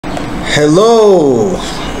Hello,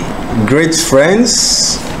 great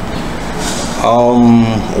friends.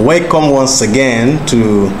 Welcome once again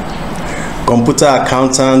to Computer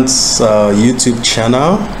Accountants YouTube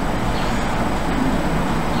channel,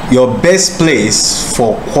 your best place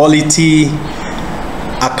for quality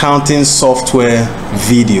accounting software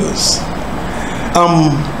videos.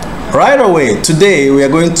 Right away, today we are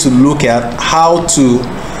going to look at how to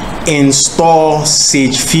install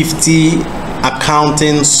Sage 50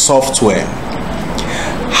 accounting software.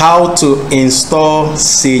 How to install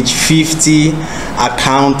Sage 50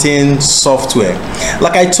 accounting software.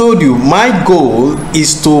 Like I told you, my goal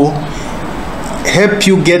is to help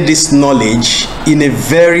you get this knowledge in a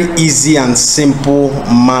very easy and simple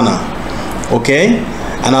manner. Okay?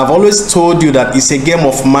 And I've always told you that it's a game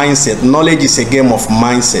of mindset. Knowledge is a game of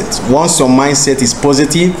mindset. Once your mindset is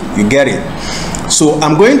positive, you get it. So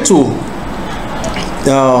I'm going to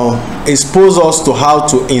expose us to how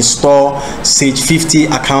to install Sage 50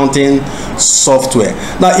 accounting software.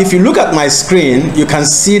 Now, if you look at my screen, you can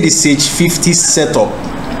see the Sage 50 setup.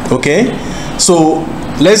 Okay, so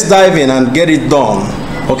let's dive in and get it done.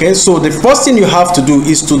 Okay, so the first thing you have to do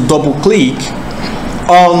is to double click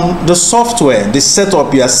on the software, the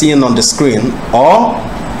setup you are seeing on the screen, or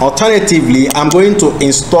alternatively, I'm going to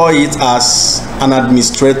install it as an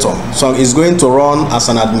administrator. So it's going to run as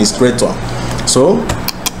an administrator. So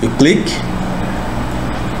you click.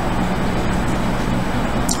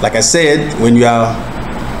 Like I said, when you are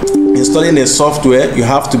installing a software, you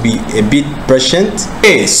have to be a bit patient.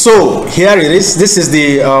 Okay, so here it is. This is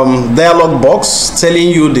the dialog box telling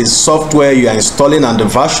you the software you are installing and the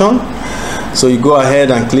version. So you go ahead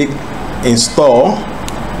and click install.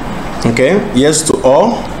 Okay, yes to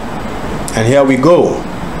all, and here we go.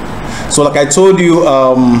 So like I told you,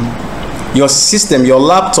 your system, your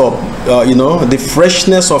laptop, the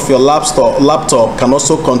freshness of your laptop can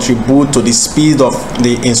also contribute to the speed of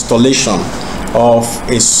the installation of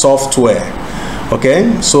a software.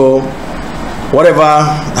 Okay, so whatever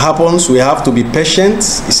happens, we have to be patient.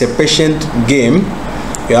 It's a patient game.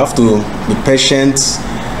 You have to be patient.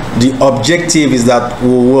 The objective is that we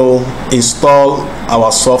will install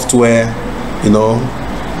our software,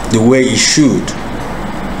 the way it should.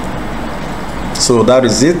 So that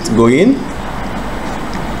is it. Go in.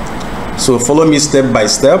 So follow me step by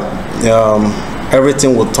step.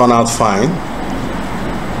 Everything will turn out fine.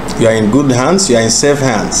 You are in good hands. You are in safe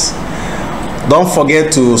hands. Don't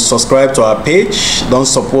forget to subscribe to our page. Don't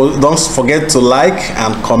forget to like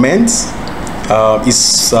and comment.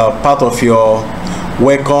 It's part of your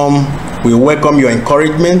welcome. We welcome your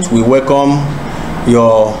encouragement. We welcome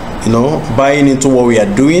your buying into what we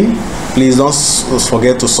are doing. Please don't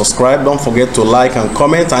forget to subscribe. Don't forget to like and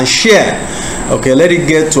comment and share. Okay, let it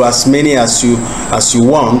get to as many as you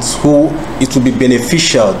want who it will be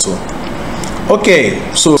beneficial to. Okay,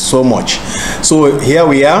 so much. So here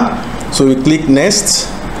we are. So we click next.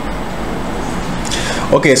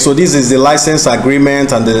 Okay, so this is the license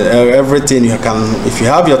agreement and everything. You can, if you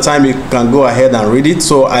have your time, you can go ahead and read it.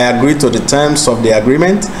 So I agree to the terms of the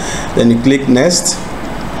agreement. Then you click next.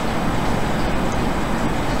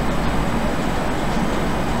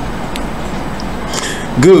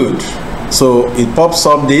 Good. So it pops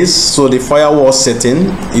up this. So the firewall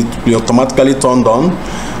setting, it will be automatically turned on.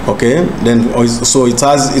 Okay. Then so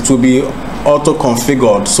it will be auto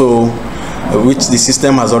configured. So which the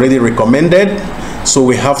system has already recommended. So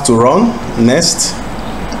we have to run next.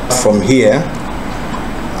 From here,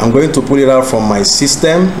 I'm going to pull it out from my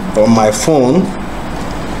system or my phone.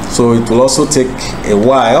 So it will also take a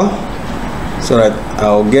while, so that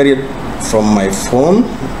I'll get it from my phone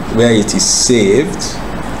where it is saved.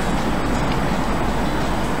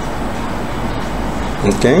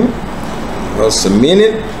 Okay, just a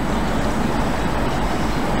minute.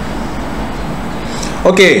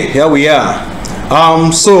 Okay, here we are.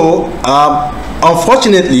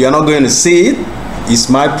 Unfortunately, you're not going to see it. It's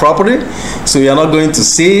my property, so you're not going to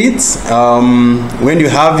see it. When you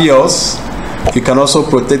have yours, you can also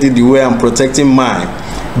protect it the way I'm protecting mine.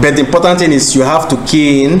 But the important thing is you have to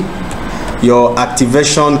key in your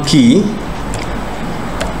activation key.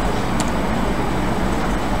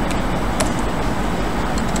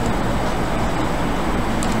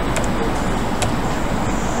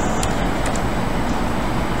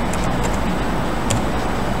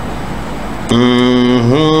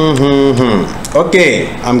 Okay,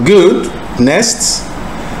 I'm good. Next.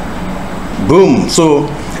 Boom. So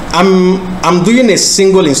I'm doing a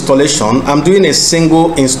single installation. I'm doing a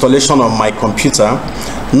single installation on my computer,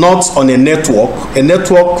 not on a network. A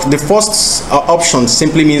network, the first option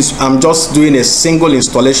simply means I'm just doing a single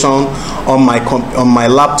installation on my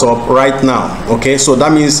laptop right now. Okay, so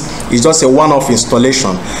that means it's just a one-off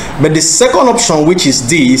installation. But the second option, which is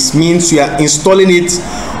this, means you are installing it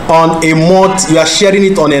on a you are sharing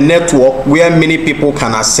it on a network where many people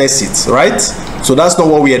can access it, right? So that's not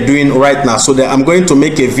what we are doing right now. So I'm going to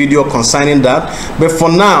make a video concerning that, but for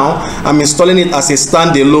now I'm installing it as a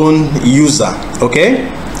standalone user. Okay,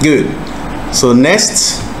 good. So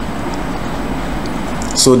next,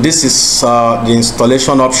 so this is the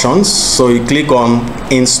installation options. So you click on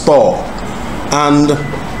install, and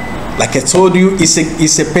like I told you, it's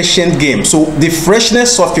a patient game. So the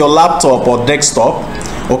freshness of your laptop or desktop,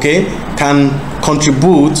 okay, can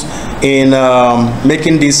contribute in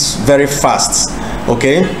making this very fast.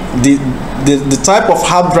 Okay, the type of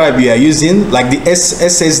hard drive you are using, like the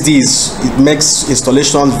SSDs, it makes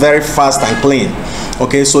installation very fast and clean.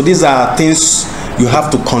 Okay, so these are things you have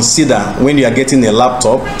to consider when you are getting a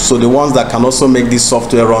laptop, so the ones that can also make this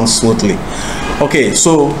software run smoothly. Okay,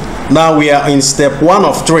 so now we are in step 1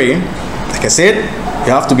 of 3. Like I said,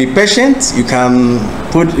 you have to be patient. You can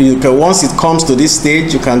once it comes to this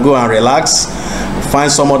stage, you can go and relax,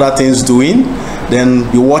 find some other things doing, then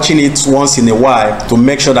you're watching it once in a while to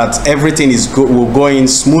make sure that everything will go in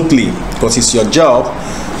smoothly, because it's your job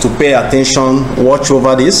to pay attention, watch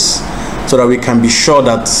over this, so that we can be sure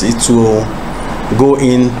that it will go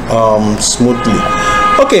in smoothly.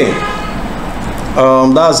 Okay,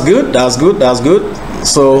 that's good.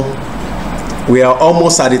 So we are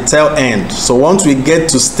almost at the tail end. So once we get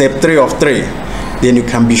to step 3 of 3, then you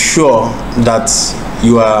can be sure that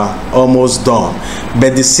you are almost done.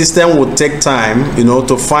 But the system will take time, you know,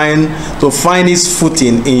 to find its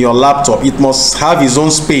footing in your laptop. It must have its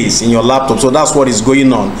own space in your laptop. So that's what is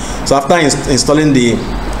going on. So after installing the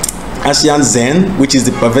ASEAN Zen, which is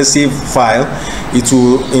the pervasive file, it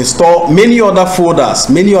will install many other folders,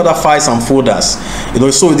 many other files and folders, you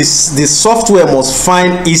know. So this software must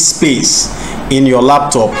find its space in your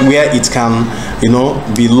laptop where it can, you know,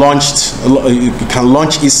 be launched. It can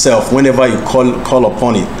launch itself whenever you call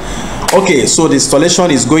upon it. Okay, so the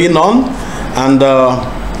installation is going on, and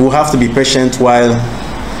we'll have to be patient while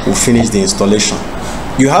we finish the installation.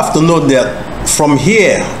 You have to note that from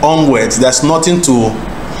here onwards, there's nothing to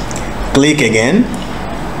click again.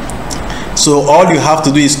 So all you have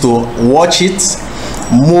to do is to watch it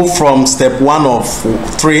move from step 1 of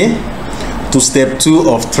 3 to step 2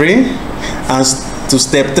 of 3 and to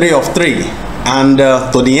step 3 of 3 and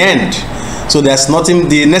to the end. So there's nothing,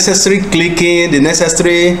 the necessary clicking, the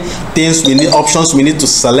necessary things we need, options we need to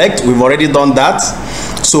select, we've already done that.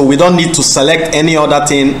 So we don't need to select any other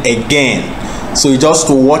thing again. So you just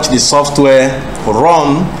to watch the software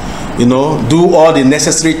run, you know, do all the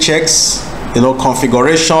necessary checks, you know,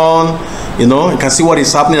 configuration, you know, you can see what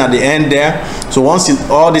is happening at the end there. So once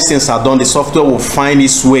all these things are done, the software will find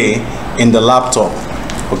its way in the laptop,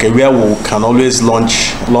 okay, where we can always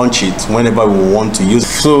launch it whenever we want to use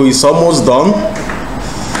it. So it's almost done.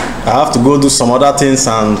 I have to go do some other things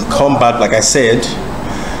and come back. Like I said,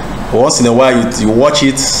 once in a while you watch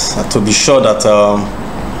it to be sure that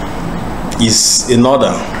it's in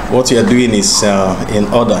order. What you are doing is in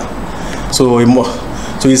order. So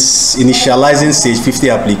it's initializing Sage 50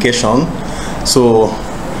 application. So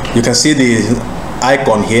you can see the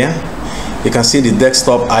icon here. You can see the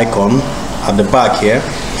desktop icon at the back here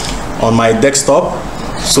on my desktop.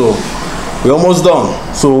 So we're almost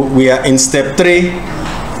done. So we are in step 3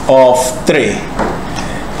 of 3.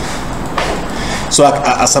 So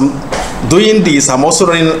as I'm doing this, I'm also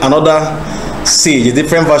running another Sage, a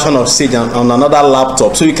different version of Sage on another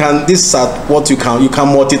laptop. So you can, this is what you can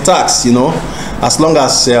multitask, you know, as long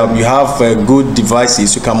as you have good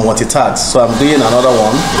devices, you can multitask. So I'm doing another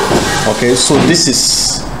one. Okay, so this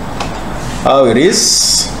is how it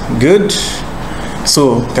is. Good.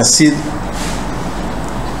 So you can see,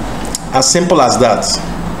 as simple as that.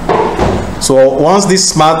 So once this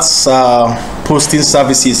smart posting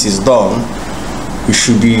services is done, we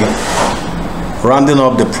should be rounding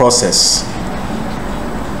up the process.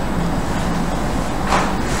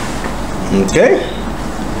 Okay,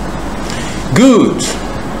 good.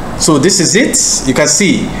 So this is it. You can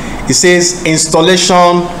see it says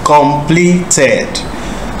installation completed.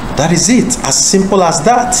 That is it. As simple as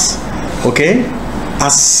that. Okay,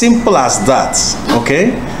 as simple as that.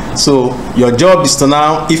 Okay, so your job is to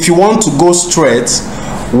now, if you want to go straight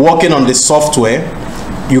working on the software,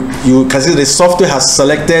 you can see the software has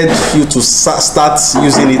selected you to start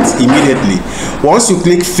using it immediately. Once you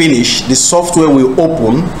click finish, the software will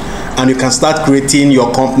open and you can start creating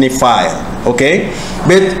your company file. Okay,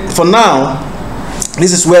 but for now,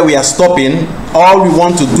 this is where we are stopping. All we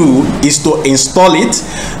want to do is to install it.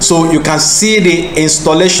 So you can see the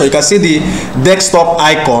installation, you can see the desktop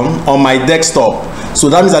icon on my desktop. So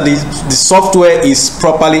that means that the software is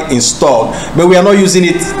properly installed, but we are not using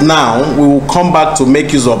it now. We will come back to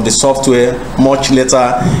make use of the software much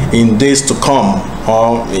later in days to come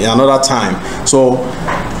or another time. So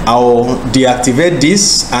I'll deactivate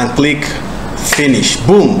this and click finish.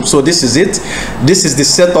 Boom. So this is it. This is the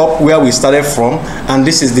setup where we started from, and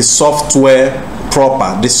this is the software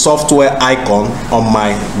proper, the software icon on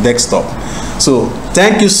my desktop. So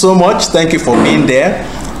thank you so much. Thank you for being there.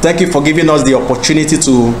 Thank you for giving us the opportunity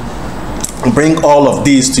to bring all of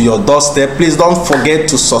these to your doorstep. Please don't forget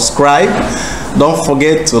to subscribe. Don't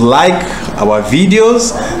forget to like our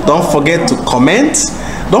videos. Don't forget to comment.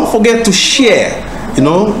 Don't forget to share. You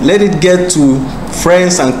know, let it get to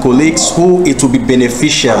friends and colleagues who it will be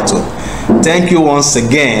beneficial to. Thank you once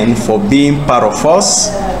again for being part of us.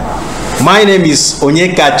 My name is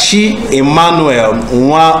Onyekachi Emmanuel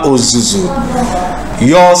Nwa Ozuzu,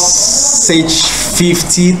 your Sage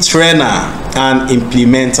 50 trainer and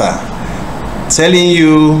implementer, telling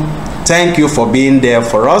you thank you for being there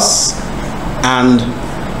for us, and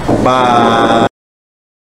bye.